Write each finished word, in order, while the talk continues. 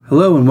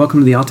Hello and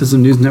welcome to the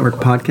Autism News NetWORK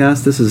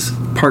podcast. This is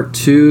part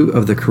 2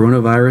 of the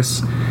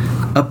coronavirus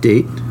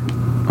update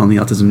on the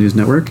Autism News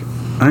NetWORK.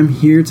 I'm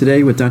here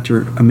today with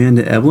Dr.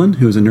 Amanda Eblin,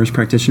 who is a nurse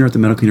practitioner at the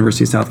Medical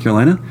University of South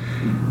Carolina.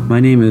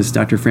 My name is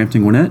Dr.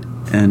 Frampton Gwynette,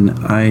 and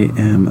I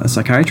am a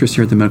psychiatrist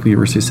here at the Medical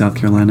University of South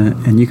Carolina.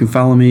 And you can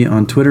follow me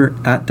on Twitter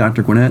at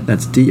Dr. Gwynette,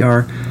 that's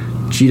DrGwynette,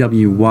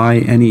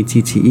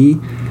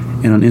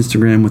 and on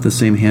Instagram with the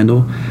same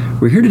handle.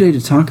 We're here today to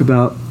talk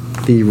about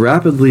the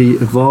rapidly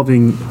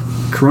evolving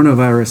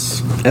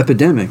coronavirus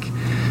epidemic.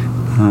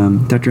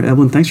 Dr.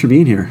 Eblin, thanks for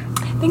being here.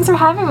 Thanks for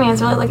having me. I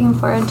was really looking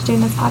forward to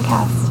doing this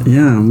podcast.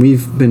 Yeah,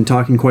 we've been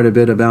talking quite a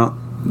bit about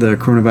the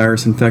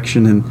coronavirus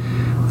infection, and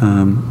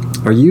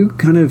are you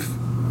kind of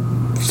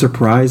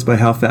surprised by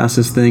how fast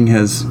this thing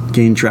has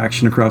gained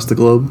traction across the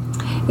globe?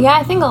 Yeah,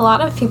 I think a lot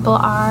of people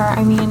are.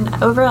 I mean,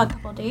 over a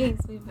couple of days,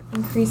 we've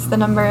increased the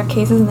number of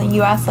cases in the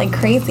U.S. like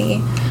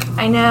crazy.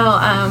 I know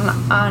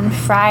on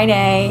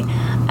Friday,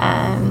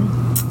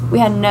 we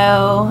had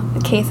no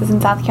cases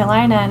in South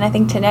Carolina, and I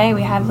think today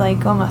we have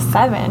like almost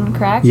 7,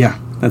 correct? Yeah,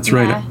 that's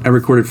right. I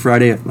recorded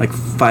Friday at like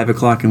 5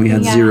 o'clock and we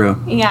had 0.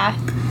 Yeah.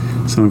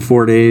 So in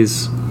 4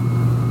 days,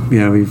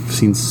 we've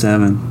seen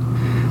 7.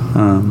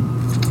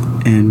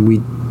 And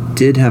we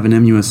did have an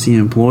MUSC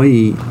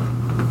employee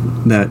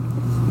that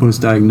was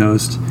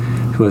diagnosed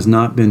who has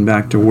not been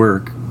back to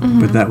work,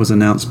 but that was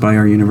announced by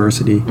our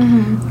university,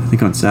 I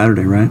think on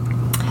Saturday, right?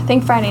 I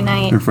think Friday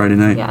night. Or Friday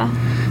night. Yeah.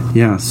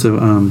 Yeah, so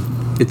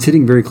it's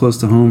hitting very close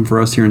to home for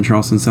us here in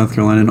Charleston, South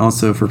Carolina, and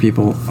also for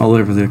people all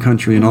over the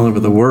country and all over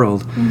the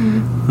world.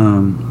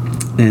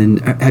 And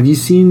have you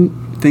seen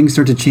things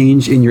start to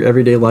change in your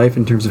everyday life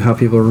in terms of how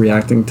people are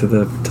reacting to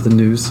the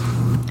news?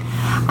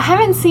 I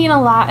haven't seen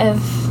a lot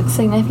of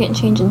significant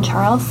change in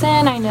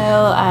Charleston. I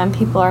know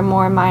people are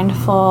more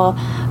mindful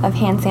of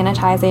hand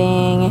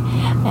sanitizing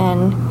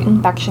and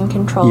infection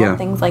control and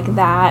things like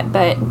that,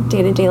 but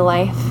day-to-day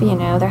life,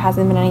 there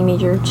hasn't been any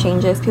major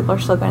changes. People are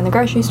still going to the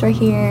grocery store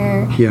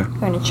here,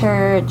 going to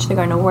church, they're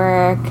going to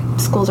work,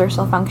 schools are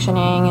still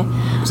functioning.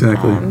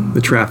 Exactly.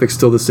 The traffic's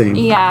still the same.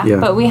 Yeah,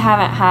 but we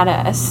haven't had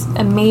a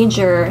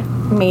major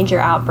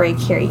outbreak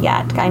here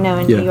yet. I know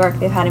in New York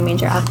they've had a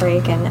major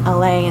outbreak, in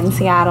LA and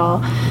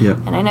Seattle.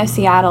 And I know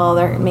Seattle,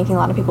 they're making a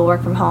lot of people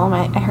work from home.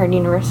 I heard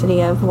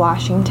University of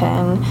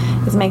Washington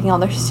is making all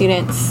their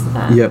students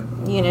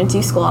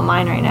do school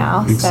online right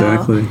now.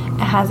 Exactly. So it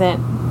hasn't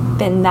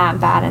been that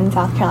bad in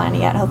South Carolina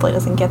yet. Hopefully it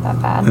doesn't get that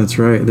bad. That's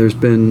right. There's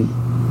been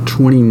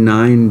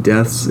 29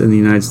 deaths in the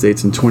United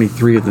States, and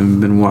 23 of them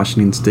have been in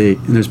Washington State.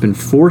 And there's been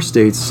 4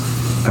 states,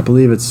 I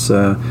believe it's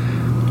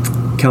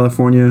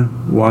California,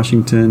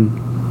 Washington,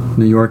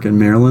 New York, and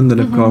Maryland that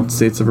have called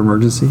states of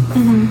emergency.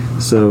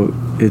 So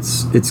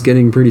it's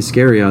getting pretty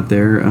scary out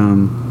there.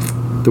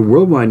 The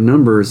worldwide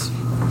numbers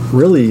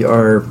really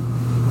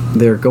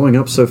they're going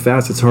up so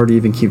fast it's hard to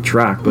even keep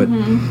track. But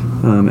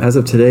as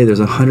of today, there's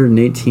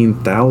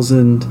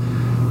 118,000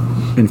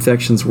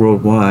 infections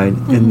worldwide,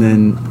 and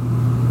then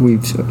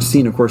we've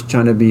seen, of course,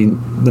 China being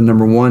the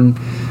number 1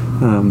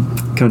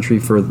 country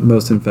for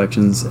most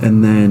infections,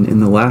 and then in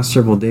the last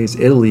several days,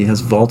 Italy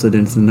has vaulted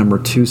into the number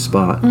 2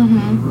 spot.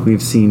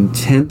 We've seen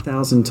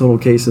 10,000 total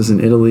cases in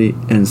Italy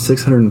and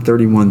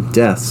 631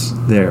 deaths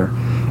there,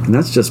 and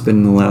that's just been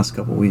in the last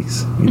couple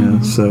weeks.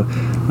 So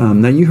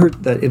now you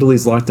heard that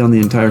Italy's locked down the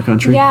entire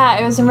country. Yeah,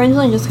 it was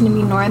originally just going to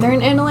be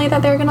northern Italy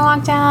that they were going to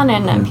lock down,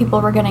 and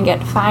people were going to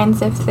get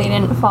fines if they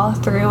didn't follow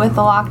through with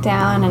the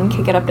lockdown and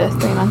could get up to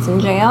 3 months in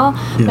jail.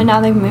 But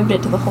now they've moved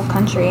it to the whole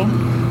country.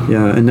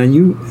 Yeah, and now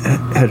you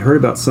had heard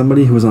about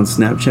somebody who was on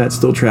Snapchat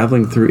still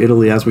traveling through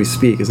Italy as we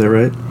speak. Is that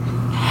right?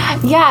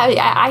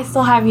 Yeah, I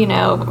still have,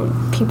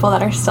 people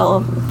that are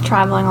still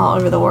traveling all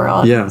over the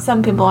world. Yeah.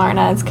 Some people aren't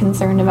as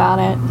concerned about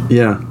it.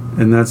 Yeah,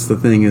 and that's the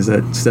thing, is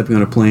that stepping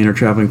on a plane or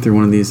traveling through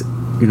one of these,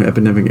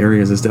 epidemic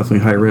areas is definitely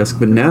high risk.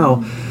 But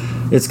now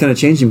it's kind of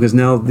changing, because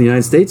now the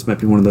United States might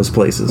be one of those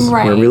places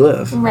where we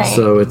live. Right.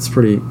 So it's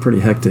pretty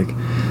hectic.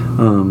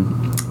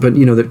 But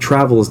the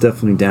travel is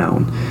definitely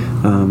down.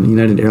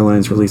 United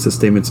Airlines released a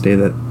statement today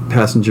that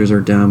passengers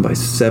are down by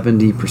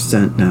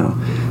 70% now.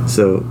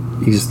 So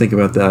you just think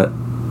about that.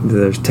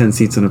 There's 10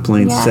 seats on a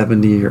plane,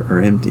 70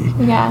 are empty.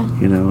 Yeah.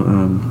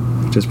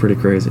 Which is pretty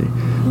crazy.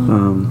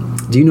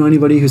 Do you know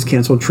anybody who's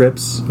canceled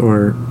trips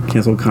or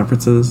canceled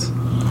conferences?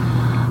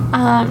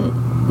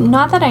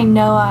 Not that I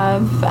know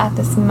of at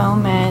this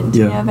moment. Do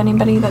you know of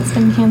anybody that's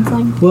been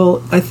canceling?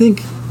 Well, I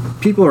think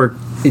people are,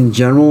 in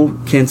general,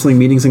 canceling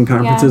meetings and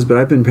conferences, but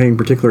I've been paying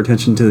particular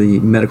attention to the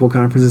medical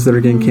conferences that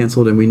are getting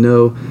canceled, and we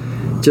know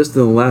just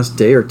in the last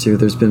day or two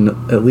there's been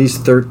at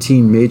least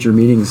 13 major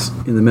meetings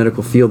in the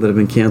medical field that have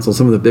been canceled.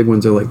 Some of the big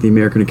ones are like the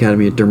American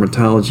Academy of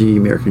Dermatology,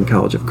 American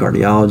College of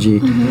Cardiology,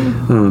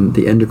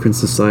 the Endocrine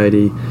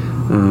Society,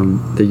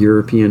 the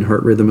European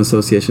Heart Rhythm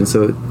Association.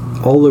 So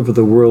all over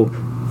the world,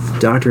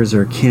 doctors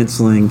are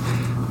canceling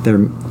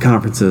their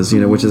conferences,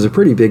 which is a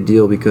pretty big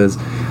deal, because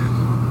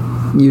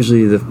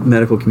usually the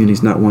medical community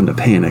is not one to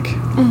panic,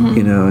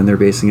 and they're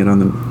basing it on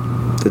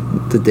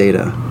the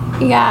data.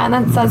 Yeah, and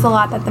that says a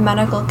lot that the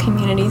medical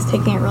community is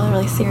taking it really,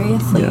 really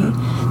seriously.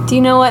 Yeah. Do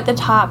you know what the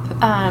top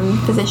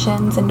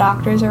physicians and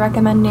doctors are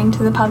recommending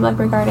to the public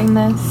regarding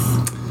this?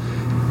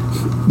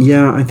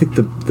 Yeah, I think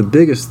the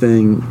biggest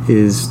thing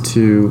is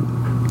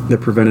the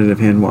preventative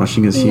hand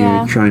washing is huge.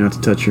 Yeah. Try not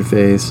to touch your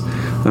face.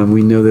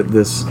 We know that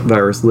this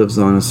virus lives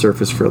on a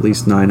surface for at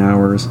least 9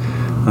 hours.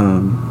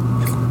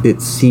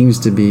 It seems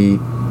to be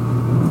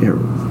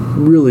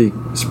really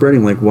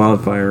spreading like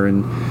wildfire,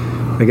 and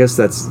I guess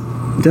that's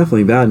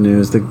definitely bad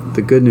news. The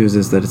good news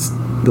is that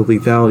the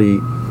lethality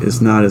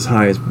is not as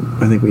high as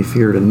I think we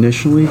feared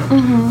initially,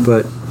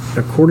 but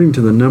according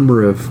to the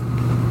number of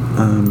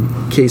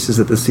cases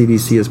that the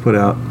CDC has put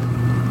out,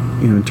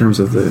 in terms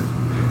of the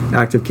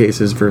active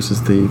cases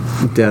versus the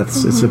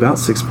deaths, it's about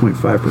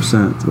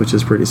 6.5%, which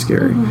is pretty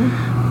scary.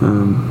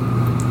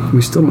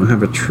 We still don't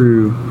have a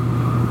true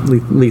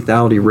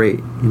lethality rate,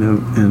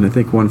 and I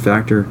think one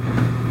factor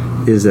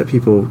is that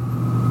people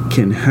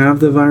can have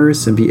the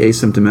virus and be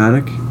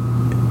asymptomatic.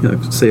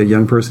 Say a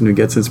young person who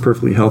gets it's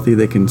perfectly healthy,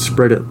 they can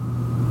spread it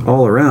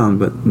all around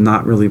but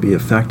not really be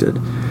affected.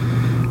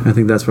 I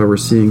think that's why we're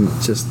seeing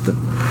just the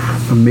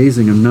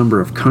amazing number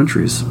of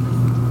countries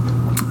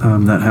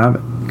that have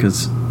it,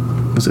 because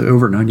was it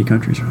over 90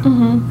 countries,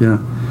 right? Yeah.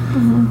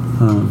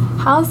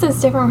 How is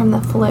this different from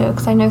the flu?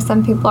 Because I know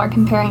some people are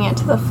comparing it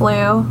to the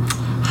flu.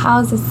 How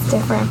is this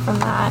different from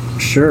that?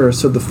 Sure.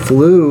 So the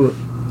flu,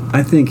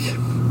 I think,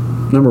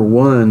 number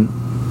one,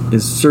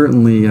 is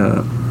certainly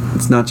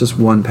it's not just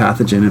one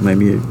pathogen. It might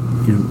be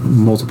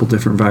multiple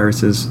different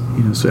viruses.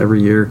 So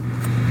every year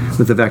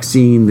with the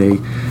vaccine, they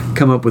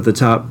come up with the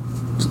top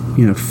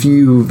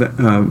few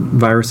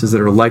viruses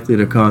that are likely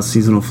to cause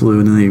seasonal flu,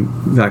 and then they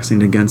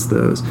vaccinate against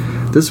those.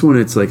 This one,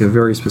 it's like a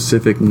very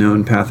specific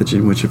known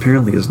pathogen, which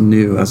apparently is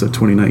new as of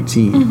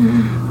 2019.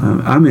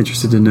 I'm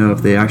interested to know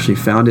if they actually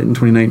found it in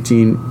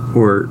 2019,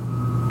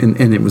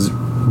 and it was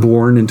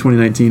born in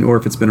 2019, or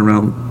if it's been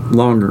around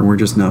longer and we're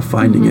just now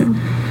finding it.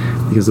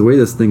 Because the way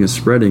this thing is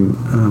spreading,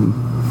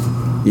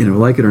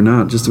 like it or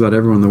not, just about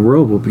everyone in the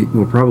world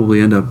will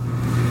probably end up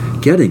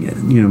getting it.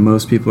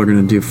 Most people are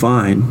going to do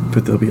fine,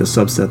 but there'll be a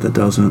subset that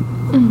doesn't.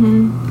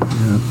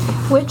 Yeah.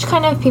 Which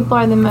kind of people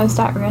are the most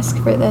at risk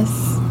for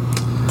this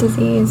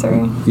disease or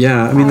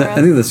I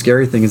think the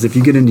scary thing is if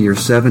you get into your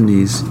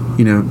 70s,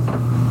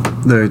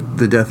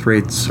 the death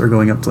rates are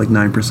going up to like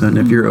 9%. And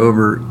if you're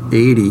over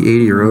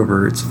 80 or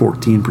over, it's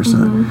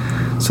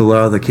 14%. So a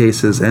lot of the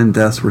cases and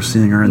deaths we're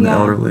seeing are in the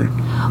elderly.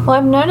 Well,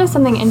 I've noticed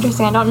something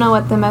interesting. I don't know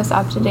what the most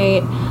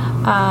up-to-date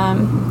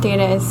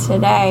data is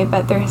today,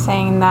 but they're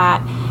saying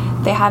that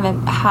they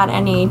haven't had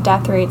any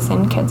death rates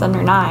in kids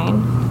under 9.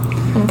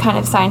 And kind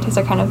of scientists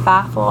are kind of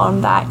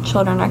baffled that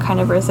children are kind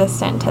of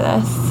resistant to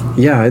this.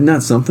 Yeah, isn't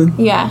that something?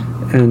 Yeah.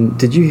 And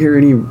did you hear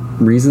any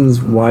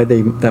reasons why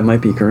that might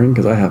be occurring?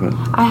 Because I haven't.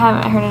 I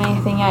haven't heard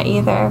anything yet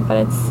either,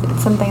 but it's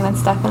something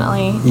that's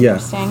definitely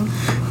interesting.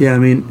 Yeah,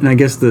 and I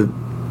guess the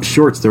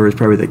short story is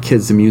probably that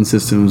kids' immune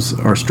systems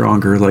are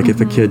stronger. Like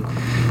if a kid,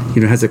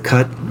 has a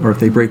cut, or if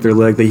they break their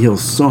leg, they heal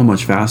so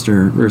much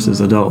faster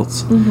versus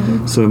adults.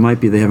 So it might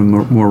be they have a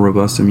more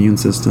robust immune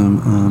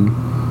system.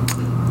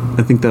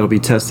 I think that'll be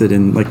tested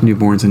in like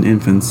newborns and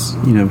infants,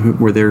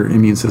 where their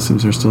immune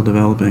systems are still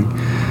developing.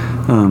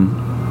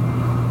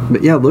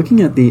 But yeah,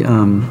 looking at the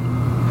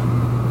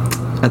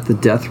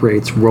death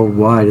rates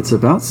worldwide, it's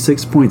about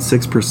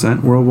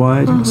 6.6%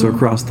 worldwide, so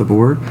across the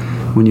board.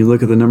 When you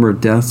look at the number of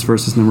deaths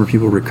versus number of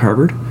people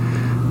recovered,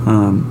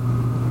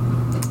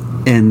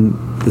 and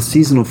the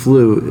seasonal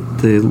flu,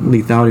 the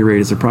lethality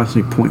rate is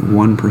approximately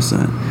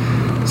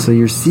 0.1%. So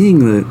you're seeing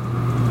that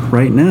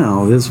right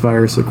now, this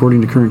virus,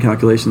 according to current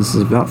calculations,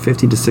 is about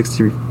 50 to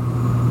 60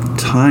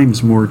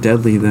 times more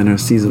deadly than a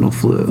seasonal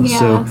flu.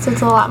 Yeah, so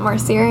it's a lot more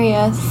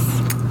serious.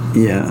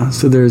 Yeah,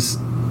 so there's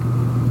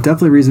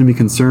definitely reason to be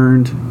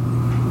concerned.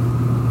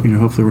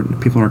 Hopefully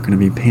people aren't going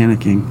to be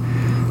panicking.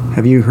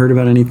 Have you heard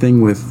about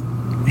anything with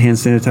hand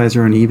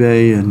sanitizer on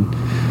eBay and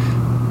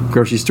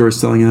grocery stores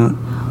selling out?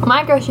 Well,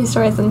 my grocery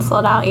store isn't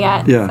sold out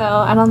yet, so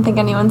I don't think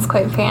anyone's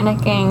quite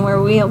panicking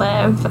where we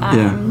live.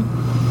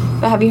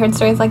 But have you heard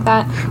stories like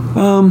that?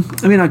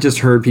 I just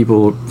heard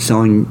people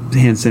selling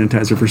hand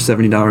sanitizer for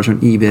 $70 on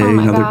eBay,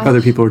 and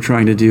other people are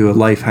trying to do a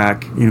life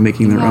hack,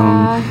 making their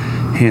own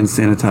hand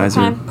sanitizer.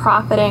 Kind of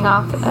profiting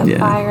off the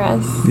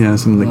virus. Yeah,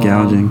 some of the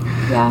gouging.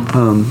 Yeah.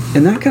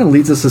 And that kind of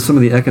leads us to some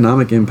of the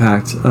economic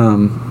impact.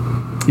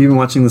 You been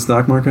watching the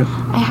stock market?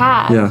 I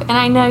have. Yeah. And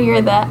I know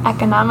you're the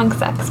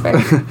economics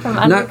expert from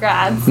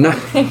undergrad.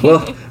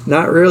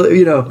 Not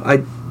really.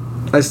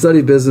 I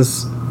studied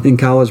business in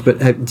college,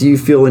 but do you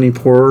feel any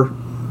poorer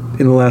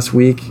in the last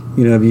week?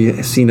 Have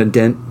you seen a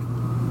dent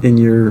in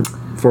your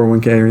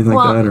 401k or anything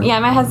like that? Or? Yeah,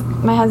 my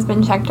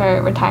husband checked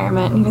our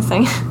retirement, and he was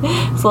saying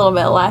it's a little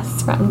bit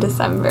less from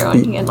December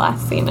when he had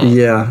last seen it.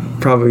 Yeah,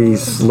 probably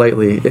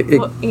slightly.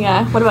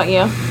 What about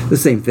you? The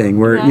same thing,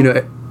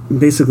 where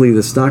basically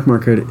the stock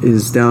market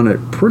is down at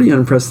pretty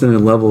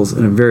unprecedented levels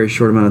in a very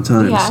short amount of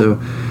time. Yeah. So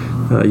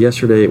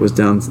yesterday it was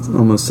down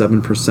almost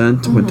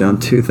 7%, went down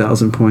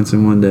 2,000 points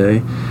in one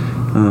day.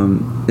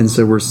 And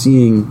so we're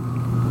seeing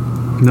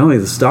not only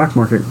the stock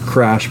market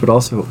crashed, but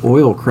also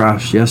oil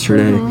crashed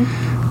yesterday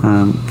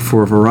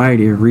for a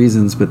variety of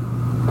reasons. But,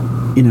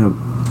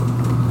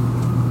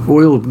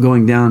 oil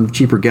going down,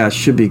 cheaper gas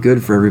should be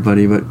good for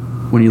everybody. But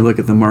when you look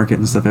at the market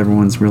and stuff,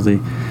 everyone's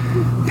really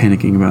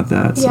panicking about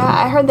that. Yeah,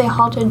 I heard they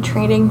halted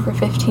trading for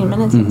 15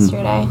 minutes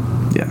yesterday.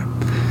 Yeah.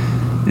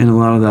 And a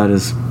lot of that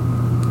is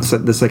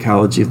the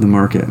psychology of the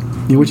market,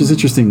 which is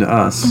interesting to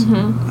us.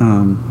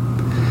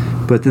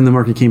 But then the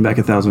market came back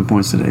 1,000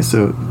 points today.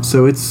 So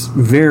it's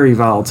very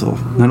volatile,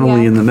 not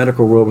only in the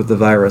medical world with the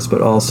virus,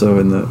 but also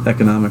in the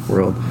economic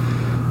world.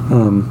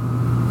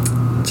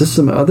 Just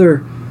some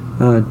other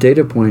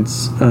data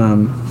points.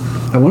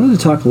 I wanted to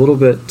talk a little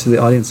bit to the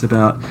audience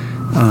about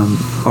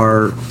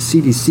our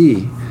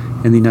CDC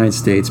in the United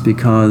States,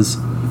 because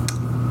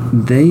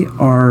they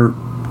are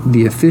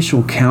the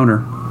official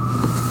counter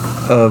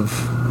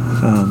of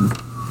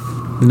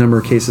the number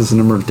of cases, the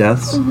number of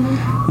deaths.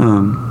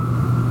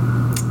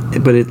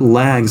 But it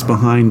lags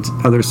behind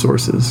other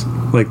sources.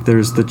 Like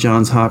there's the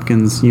Johns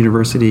Hopkins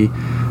University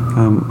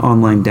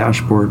online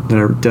dashboard that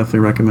I definitely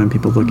recommend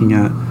people looking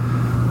at.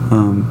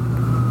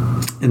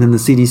 And then the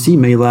CDC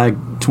may lag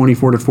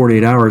 24 to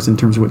 48 hours in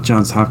terms of what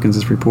Johns Hopkins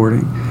is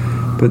reporting.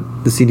 But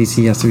the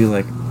CDC has to be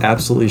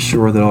absolutely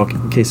sure that all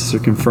cases are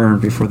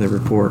confirmed before they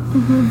report.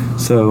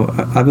 So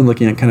I've been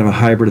looking at kind of a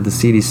hybrid of the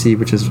CDC,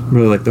 which is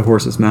really like the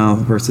horse's mouth,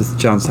 versus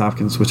Johns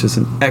Hopkins, which is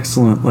an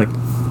excellent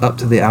up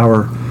to the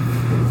hour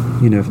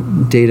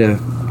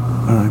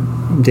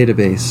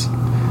database.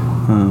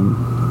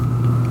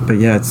 But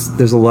yeah,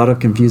 there's a lot of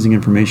confusing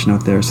information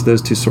out there. So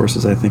those two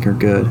sources I think are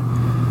good.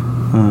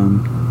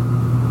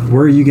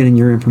 Where are you getting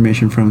your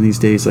information from these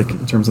days,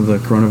 in terms of the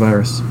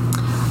coronavirus?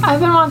 I've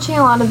been watching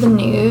a lot of the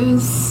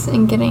news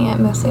and getting it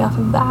mostly off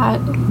of that.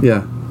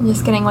 Yeah.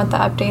 Just getting what the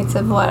updates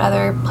of what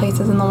other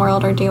places in the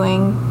world are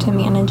doing to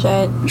manage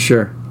it.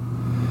 Sure.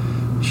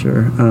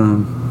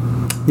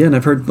 Yeah, and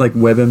I've heard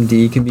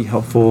WebMD can be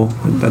helpful.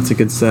 That's a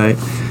good site.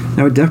 And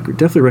I would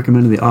definitely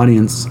recommend to the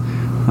audience,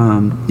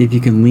 if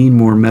you can lean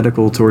more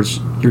medical towards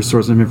your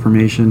source of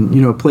information,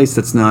 a place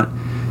that's not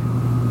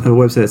a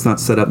website that's not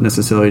set up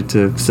necessarily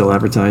to sell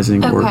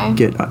advertising or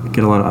get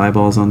a lot of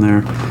eyeballs on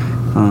there.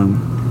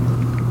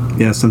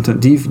 Yeah, sometimes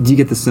do you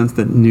get the sense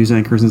that news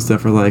anchors and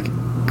stuff are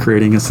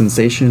creating a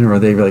sensation, or are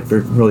they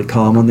they're really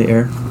calm on the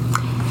air?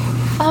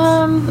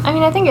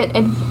 I think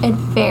it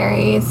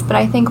varies, but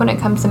I think when it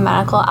comes to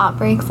medical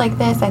outbreaks like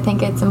this, I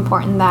think it's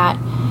important that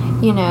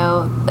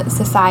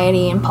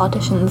society and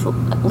politicians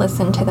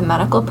listen to the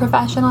medical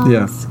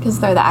professionals, because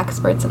they're the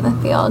experts in the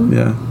field.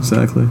 Yeah,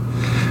 exactly.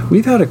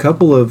 We've had a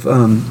couple of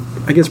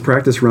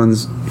practice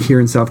runs here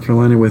in South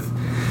Carolina with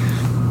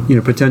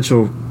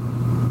potential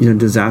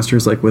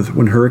disasters,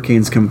 when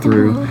hurricanes come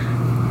through.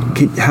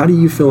 How do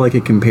you feel like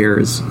it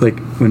compares?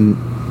 When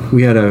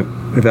we had a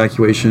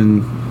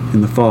evacuation in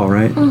the fall,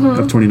 right,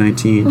 of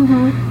 2019,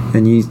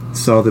 and you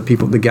saw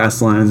the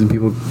gas lines and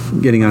people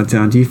getting out of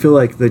town. Do you feel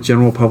like the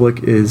general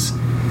public is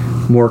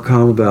more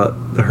calm about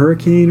the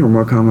hurricane or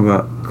more calm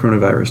about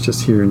coronavirus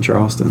just here in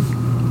Charleston?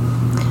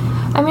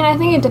 I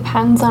think it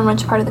depends on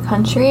which part of the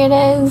country it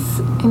is.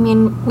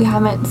 We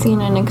haven't seen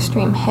an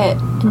extreme hit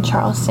in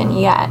Charleston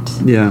yet.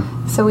 Yeah.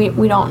 So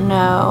we don't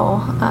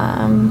know.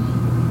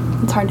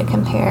 It's hard to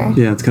compare.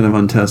 Yeah, it's kind of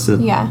untested.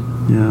 Yeah.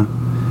 Yeah.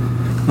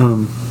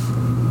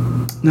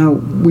 Now,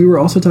 we were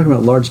also talking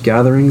about large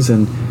gatherings,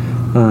 and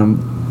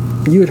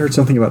you had heard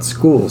something about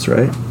schools,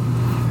 right?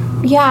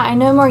 Yeah, I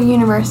know more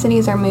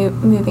universities are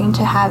moving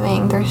to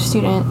having their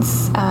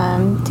students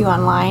do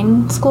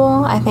online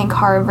school. I think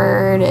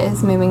Harvard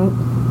is moving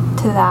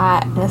to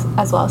that,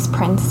 as well as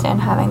Princeton,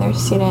 having their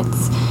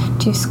students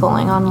do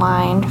schooling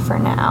online for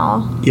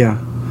now. Yeah.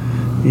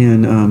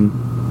 And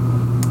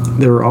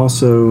there are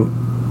also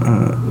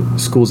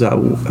schools out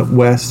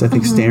west, I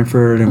think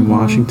Stanford and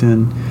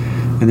Washington,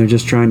 and they're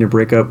just trying to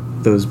break up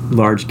those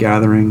large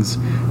gatherings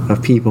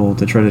of people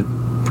to try to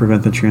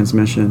prevent the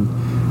transmission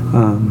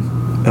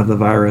of the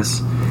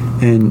virus.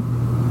 And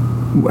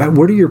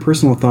what are your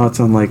personal thoughts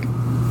on,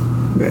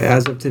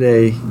 as of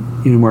today,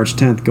 March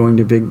 10th, going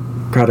to big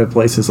crowded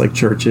places like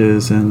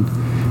churches, and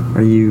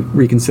are you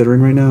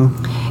reconsidering right now?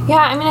 Yeah,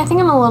 I think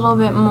I'm a little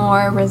bit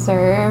more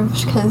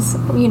reserved because,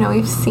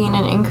 we've seen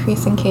an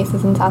increase in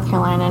cases in South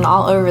Carolina and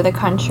all over the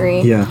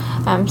country. Yeah.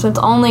 So it's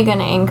only going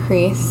to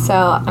increase. So,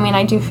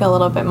 I do feel a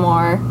little bit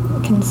more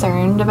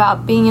concerned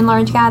about being in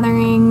large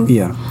gatherings.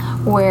 Yeah.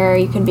 Where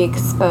you could be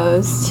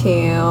exposed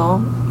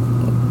to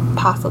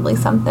possibly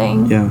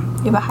something. Yeah.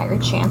 You have a higher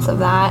chance of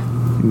that.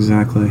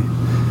 Exactly.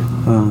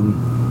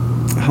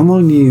 How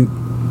long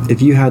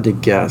if you had to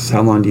guess,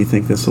 how long do you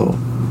think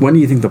when do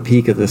you think the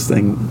peak of this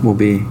thing will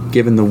be,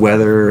 given the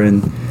weather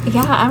and...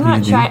 Yeah, I'm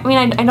not sure.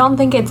 I don't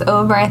think it's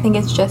over. I think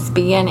it's just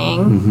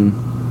beginning.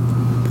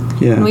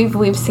 Yeah. And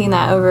we've seen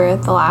that over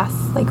the last,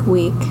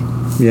 week.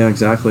 Yeah,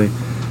 exactly.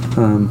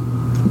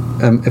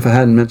 If I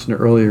hadn't mentioned it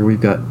earlier, we've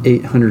got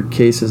 800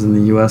 cases in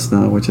the U.S.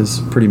 now, which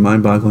is pretty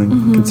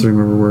mind-boggling considering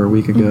where we were a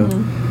week ago.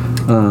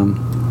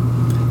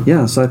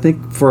 Yeah, so I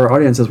think for our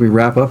audience, as we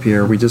wrap up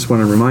here, we just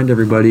want to remind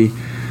everybody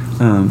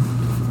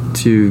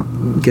to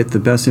get the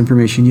best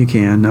information you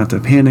can, not to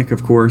panic,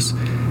 of course,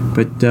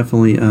 but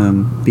definitely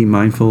be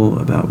mindful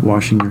about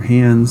washing your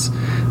hands.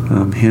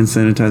 Hand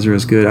sanitizer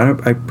is good.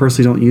 I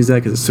personally don't use that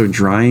because it's so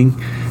drying,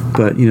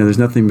 but there's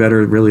nothing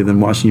better really than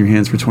washing your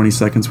hands for 20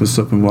 seconds with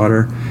soap and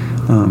water.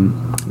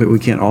 But we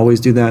can't always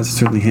do that. So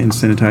certainly hand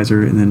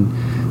sanitizer, and then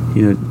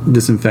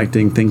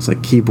disinfecting things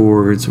like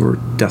keyboards or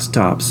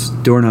desktops,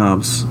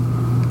 doorknobs,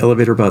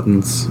 elevator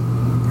buttons,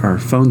 our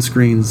phone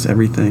screens,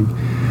 everything.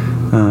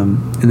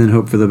 And then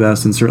hope for the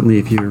best. And certainly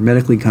if you're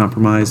medically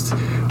compromised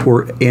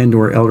or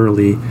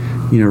elderly,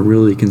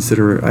 really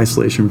consider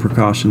isolation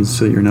precautions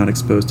so you're not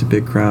exposed to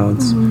big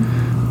crowds.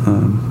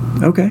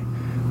 Mm-hmm. Okay.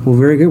 Well,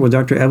 very good. Well,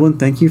 Dr. Eblin,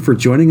 thank you for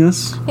joining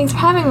us. Thanks for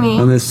having me.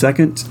 On this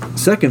second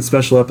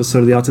special episode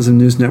of the Autism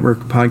News Network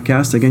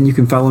podcast. Again, you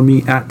can follow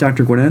me at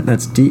Dr. Gwynette.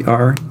 That's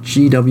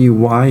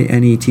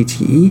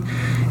DrGWYNETTE.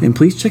 And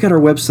please check out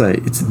our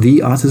website. It's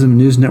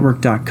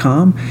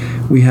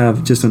theautismnewsnetwork.com. We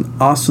have just an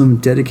awesome,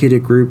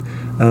 dedicated group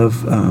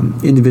of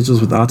individuals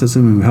with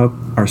autism who help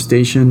our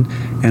station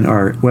and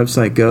our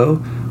website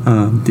go.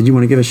 Did you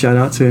want to give a shout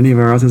out to any of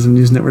our Autism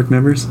News Network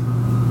members?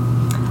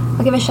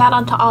 I'll give a shout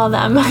out to all of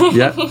them.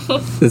 Yeah,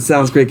 that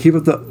sounds great. Keep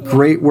up the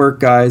great work,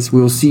 guys. We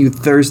will see you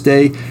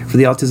Thursday for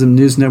the Autism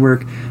News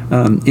Network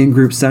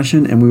in-group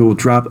session, and we will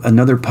drop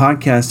another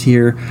podcast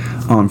here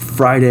on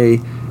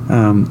Friday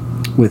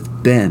with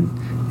Ben.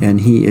 And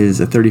he is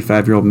a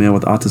 35-year-old male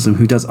with autism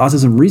who does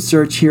autism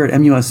research here at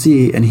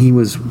MUSC, and he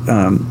was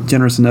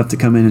generous enough to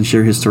come in and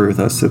share his story with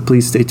us. So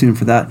please stay tuned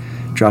for that,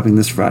 dropping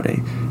this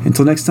Friday.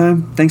 Until next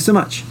time, thanks so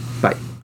much. Bye.